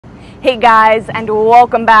Hey guys, and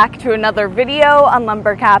welcome back to another video on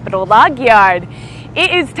Lumber Capital Log Yard. It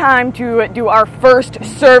is time to do our first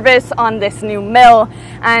service on this new mill,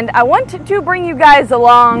 and I wanted to bring you guys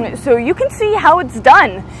along so you can see how it's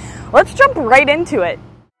done. Let's jump right into it.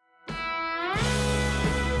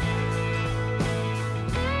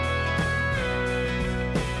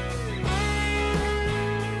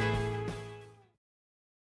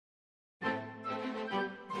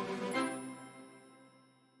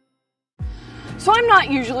 So I'm not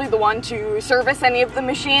usually the one to service any of the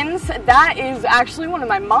machines. That is actually one of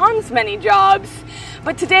my mom's many jobs.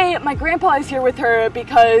 But today my grandpa is here with her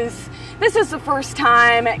because this is the first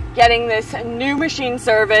time getting this new machine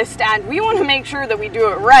serviced, and we want to make sure that we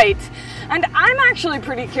do it right. And I'm actually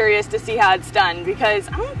pretty curious to see how it's done because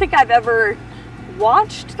I don't think I've ever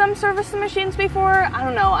watched them service the machines before. I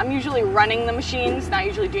don't know, I'm usually running the machines, not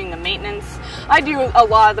usually doing the maintenance. I do a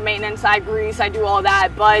lot of the maintenance, I grease, I do all that,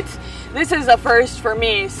 but this is a first for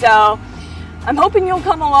me, so I'm hoping you'll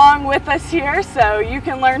come along with us here so you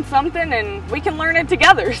can learn something and we can learn it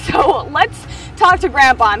together. So let's talk to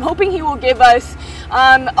Grandpa. I'm hoping he will give us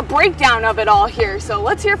a breakdown of it all here, so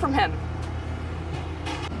let's hear from him.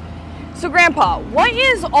 So Grandpa, what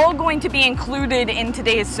is all going to be included in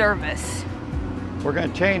today's service? We're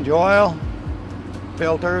going to change oil,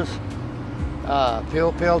 filters,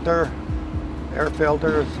 fuel filter, air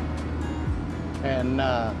filters, and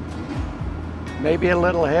maybe a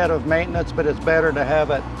little ahead of maintenance, but it's better to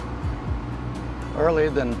have it early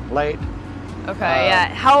than late. Okay,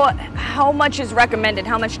 yeah. How much is recommended?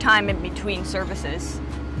 How much time in between services?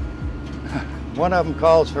 One of them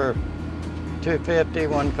calls for 250,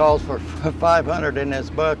 one calls for 500 in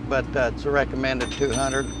this book, but it's recommended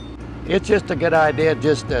 200. It's just a good idea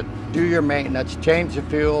just to do your maintenance, change the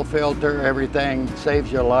fuel filter, everything.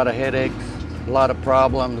 Saves you a lot of headaches, a lot of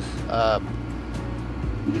problems.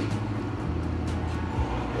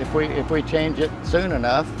 If we change it soon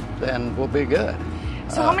enough, then we'll be good.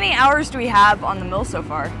 So how many hours do we have on the mill so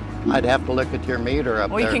far? I'd have to look at your meter up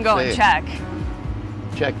there. Well, you can go and check.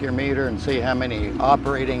 Check your meter and see how many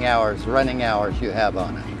operating hours, running hours you have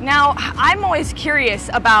on it. Now, I'm always curious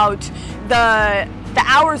about the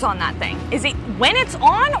hours on that thing. Is it when it's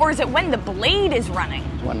on, or is it when the blade is running?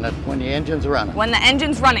 When the engine's running. When the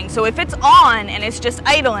engine's running. So if it's on and it's just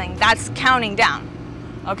idling, that's counting down.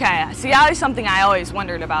 Okay, see, that was something I always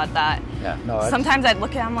wondered about that. Yeah, no. Sometimes I'd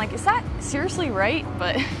look at it, I'm like, is that seriously right?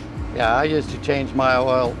 But yeah, I used to change my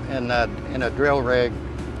oil in a drill rig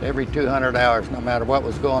every 200 hours, no matter what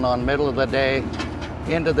was going on, middle of the day,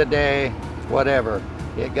 end of the day, whatever,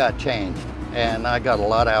 it got changed. And I got a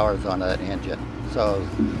lot of hours on that engine. So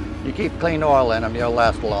you keep clean oil in them, you'll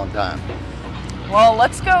last a long time. Well,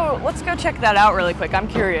 let's go check that out really quick. I'm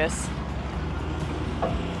curious.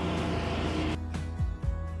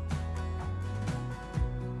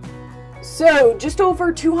 So, just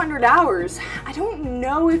over 200 hours. I don't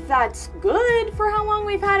know if that's good for how long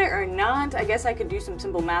we've had it or not. I guess I could do some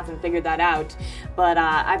simple math and figure that out, but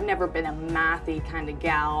I've never been a mathy kind of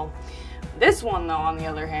gal. This one, though, on the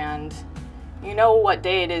other hand, you know what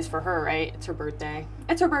day it is for her, right? It's her birthday.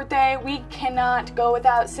 It's her birthday. We cannot go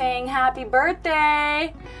without saying happy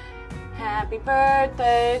birthday. Happy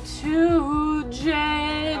birthday to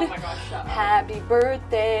Jade. Oh my gosh, shut up. Happy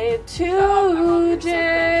birthday to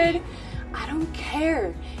Jade. I don't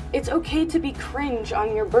care. It's okay to be cringe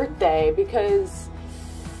on your birthday because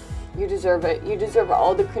you deserve it. You deserve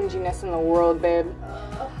all the cringiness in the world, babe.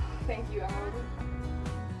 Thank you, Emily.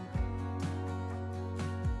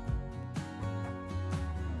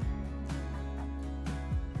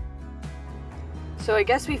 So I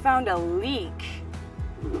guess we found a leak.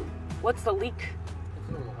 What's the leak? It's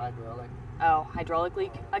a little hydraulic. Oh, hydraulic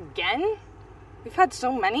leak. Again? We've had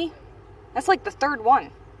so many. That's like the third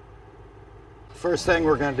one. First thing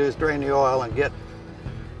we're going to do is drain the oil and get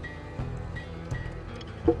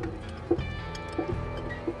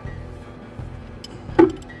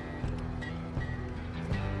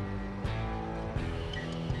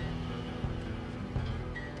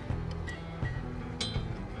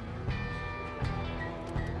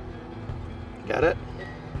got it?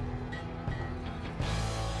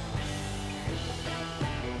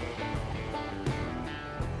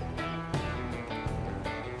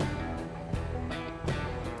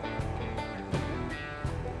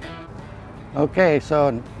 Okay,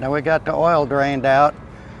 so now we got the oil drained out.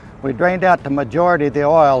 We drained out the majority of the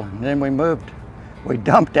oil, and then we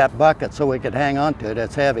dumped that bucket so we could hang on to it.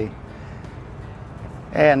 It's heavy.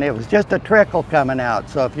 And it was just a trickle coming out.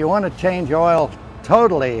 So if you want to change oil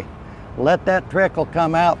totally, let that trickle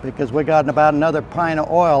come out, because we got about another pint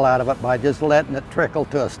of oil out of it by just letting it trickle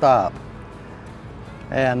to a stop.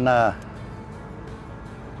 And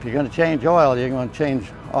if you're going to change oil, you're going to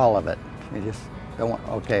change all of it. You just don't want,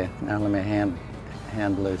 okay, now let me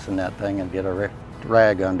hand loosen that thing and get a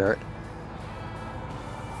rag under it.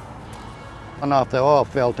 On off the oil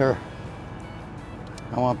filter,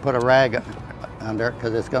 I want to put a rag under it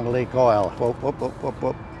because it's going to leak oil. Whoop, whoop, whoop, whoop,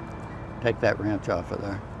 whoop. Take that wrench off of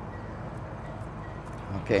there.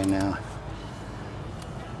 Okay, now.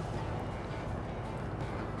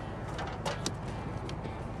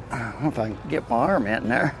 I don't know if I can get my arm in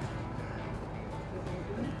there.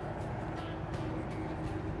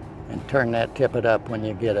 And turn that tippet up when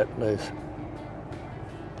you get it loose.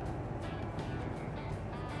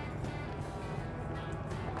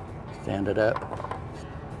 Stand it up.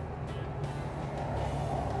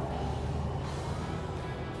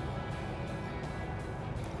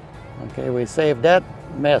 Okay, we saved that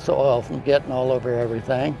mess of oil from getting all over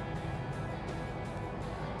everything.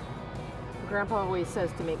 Grandpa always says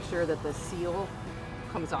to make sure that the seal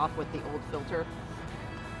comes off with the old filter.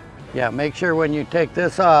 Yeah, make sure when you take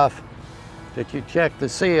this off that you check the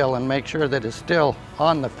seal and make sure that it's still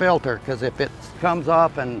on the filter, because if it comes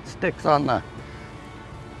off and sticks on the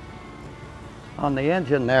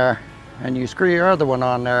engine there and you screw your other one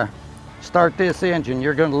on there, start this engine,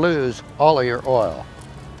 you're going to lose all of your oil.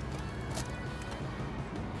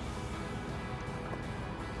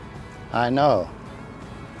 I know.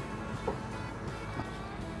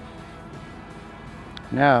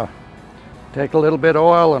 Now, take a little bit of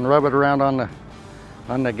oil and rub it around on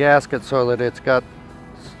the gasket so that it's got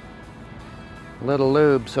a little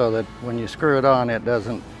lube so that when you screw it on it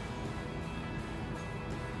doesn't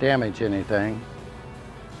damage anything.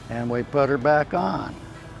 And we put her back on.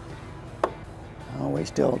 Oh, we're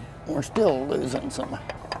still losing some.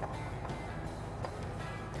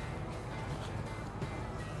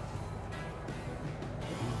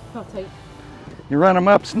 How tight? You run them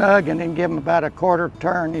up snug and then give them about a quarter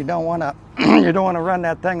turn. You don't want to you don't want to run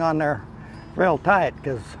that thing on there real tight,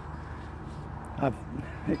 because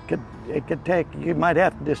it could take, you might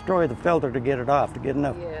have to destroy the filter to get it off to get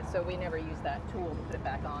enough. Yeah, so we never use that tool to put it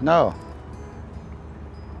back on. No.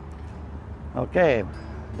 Okay,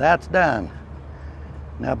 that's done.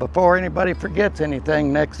 Now before anybody forgets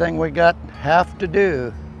anything, next thing we have to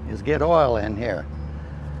do is get oil in here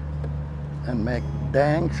and make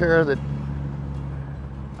dang sure that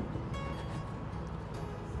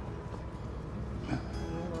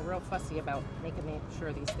we're real fussy about making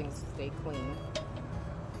sure these things stay clean.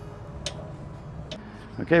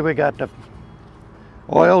 okay, we got the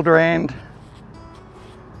oil drained,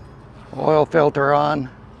 oil filter on,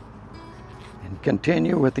 and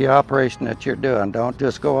continue with the operation that you're doing. Don't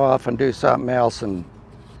just go off and do something else and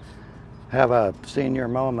have a senior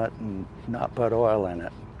moment and not put oil in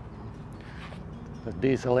it. The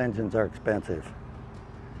diesel engines are expensive.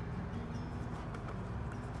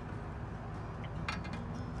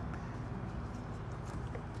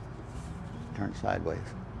 Turn sideways.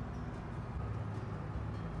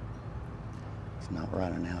 It's not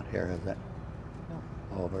running out here, is it?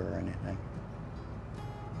 No. Over or anything.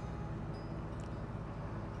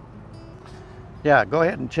 Yeah, go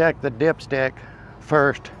ahead and check the dipstick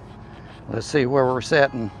first. Let's see where we're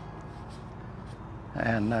sitting.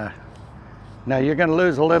 And now you're going to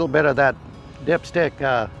lose a little bit of that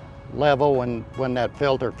dipstick level when that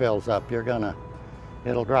filter fills up.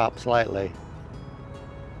 It'll drop slightly.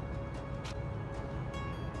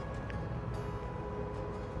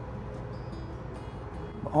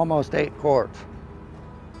 Almost 8 quarts.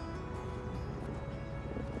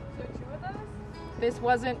 So 2 of those? This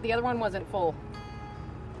wasn't, the other one wasn't full.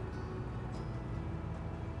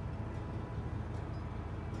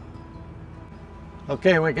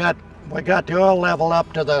 Okay, we got the oil level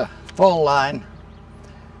up to the full line.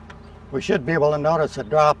 We should be able to notice a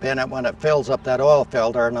drop in it when it fills up that oil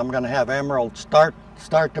filter, and I'm going to have Emerald start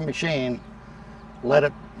the machine,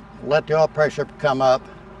 let the oil pressure come up,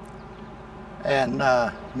 and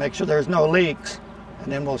make sure there's no leaks,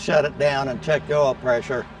 and then we'll shut it down and check the oil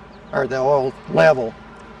pressure or the oil level.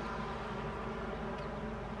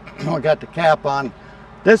 We got the cap on.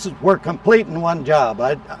 We're completing one job.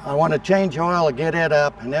 I want to change oil and get it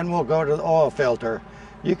up, and then we'll go to the oil filter.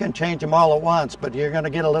 You can change them all at once, but you're going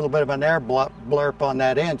to get a little bit of an air blurp on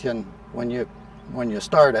that engine when you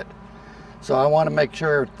start it. So I want to make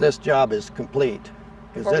sure this job is complete,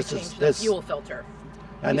 because this is the fuel filter.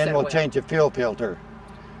 And then we'll change the fuel filter.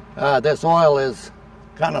 This oil is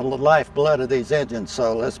kind of the lifeblood of these engines,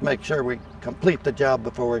 so let's make sure we complete the job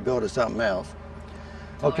before we go to something else.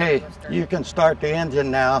 Okay, you can start the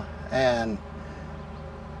engine now, and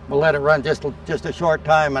we'll let it run just a short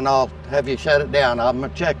time, and I'll have you shut it down. I'm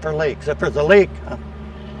going to check for leaks. If there's a leak,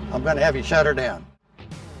 I'm going to have you shut her down.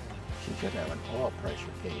 She should have an oil pressure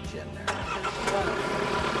gauge in there.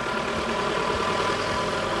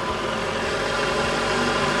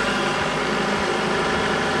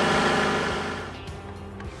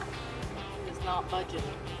 It's not budgeting.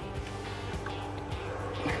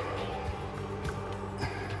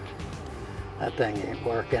 That thing ain't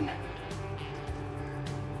working. Let's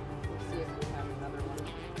see if we have another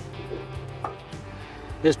one.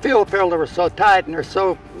 This fuel filter was so tight and there's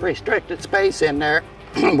so restricted space in there,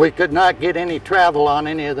 we could not get any travel on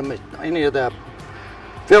any of the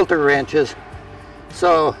filter wrenches.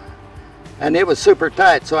 So, and it was super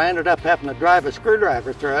tight, so I ended up having to drive a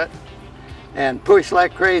screwdriver through it and push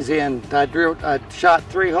like crazy, and I shot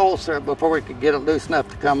 3 holes through it before we could get it loose enough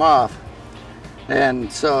to come off.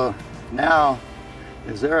 And so now,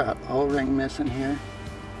 is there an O-ring missing here?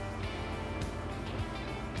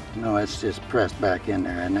 No, it's just pressed back in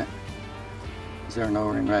there, isn't it? Is there an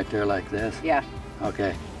O-ring right there like this? Yeah.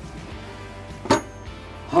 Okay.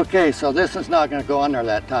 Okay, so this is not going to go under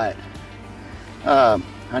that tight. I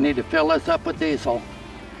need to fill this up with diesel.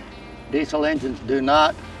 Diesel engines do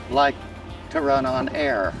not like to run on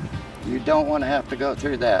air. You don't want to have to go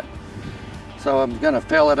through that. So I'm going to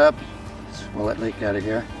fill it up. Will it leak out of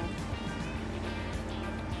here?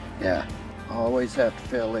 Yeah. Always have to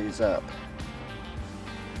fill these up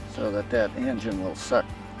so that that engine will suck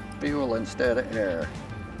fuel instead of air.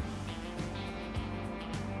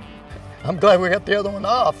 I'm glad we got the other one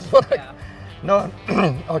off. Yeah. No,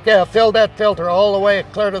 okay, I filled that filter all the way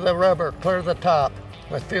clear to the rubber, clear to the top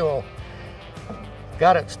with fuel.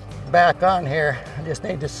 Got it back on here. I just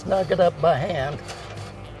need to snug it up by hand.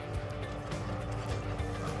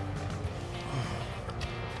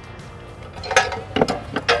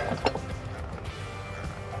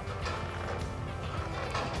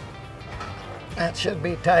 That should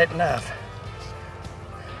be tight enough.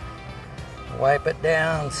 Wipe it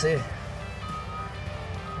down, see,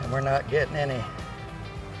 and we're not getting any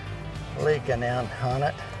leaking in on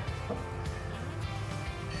it.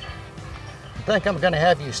 I think I'm going to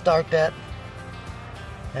have you start that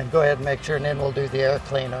and go ahead and make sure, and then we'll do the air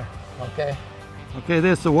cleaner, okay? Okay,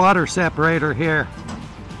 this is the water separator here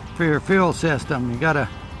for your fuel system. You got to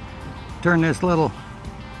turn this little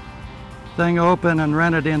thing open and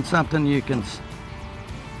run it in something you can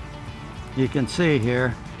see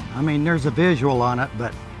here. I mean, there's a visual on it,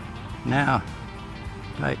 but now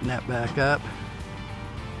tighten that back up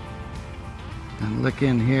and look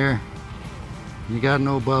in here. You got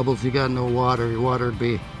no bubbles, you got no water. Your water would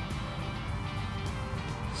be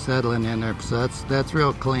settling in there, so that's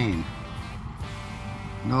real clean.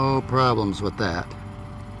 No problems with that.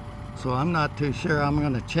 So I'm not too sure I'm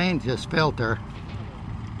going to change this filter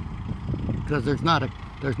because there's not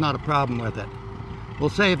a problem with it. We'll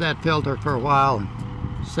save that filter for a while,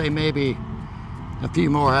 and say maybe a few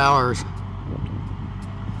more hours.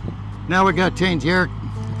 Now we got to change air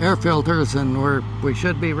filters, and we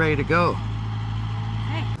should be ready to go.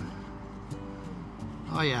 Hey.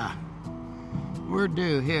 Oh yeah, we're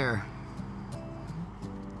due here.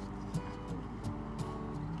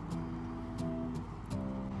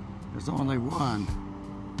 There's only one.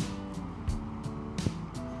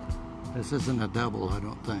 This isn't a double, I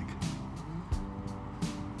don't think.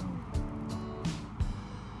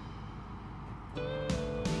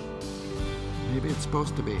 Maybe it's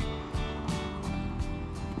supposed to be.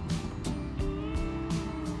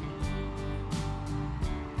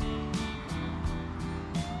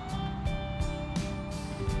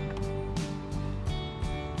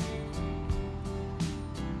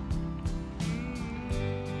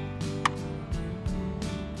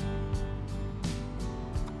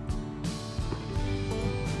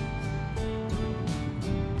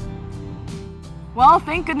 Well,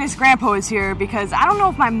 thank goodness Grandpa is here, because I don't know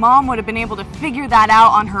if my mom would have been able to figure that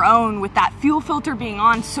out on her own with that fuel filter being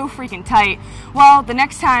on so freaking tight. Well, the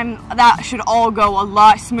next time that should all go a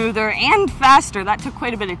lot smoother and faster. That took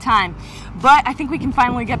quite a bit of time. But I think we can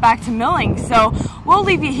finally get back to milling, so we'll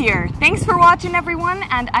leave you here. Thanks for watching, everyone,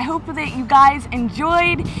 and I hope that you guys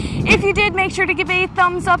enjoyed. If you did, make sure to give a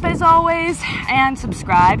thumbs up as always, and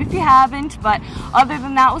subscribe if you haven't. But other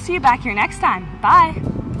than that, we'll see you back here next time. Bye!